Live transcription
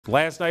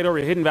Last night over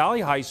at Hidden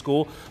Valley High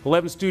School,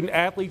 11 student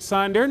athletes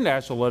signed their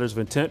national letters of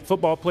intent.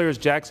 Football players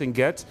Jackson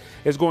Getz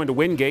is going to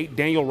Wingate.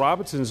 Daniel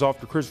Robinson is off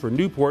to Christopher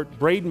Newport.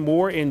 Braden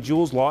Moore and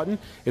Jules Lawton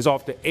is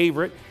off to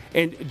Averett.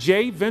 And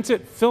Jay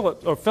Vincent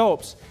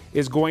Phillips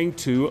is going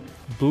to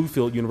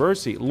Bluefield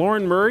University.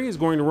 Lauren Murray is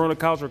going to Roanoke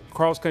College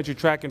cross country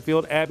track and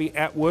field. Abby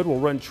Atwood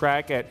will run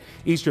track at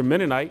Eastern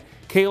Mennonite.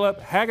 Caleb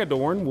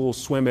Hagedorn will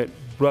swim at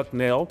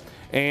Bucknell,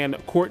 and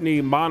Courtney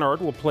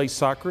Monard will play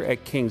soccer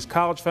at King's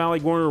College. Finally,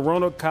 going to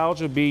Roanoke College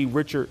will be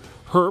Richard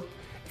Herp,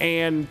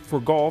 and for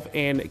golf,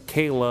 and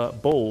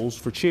Kayla Bowles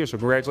for cheer. So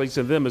congratulations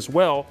to them as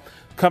well.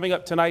 Coming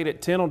up tonight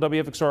at 10 on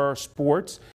WFXR Sports,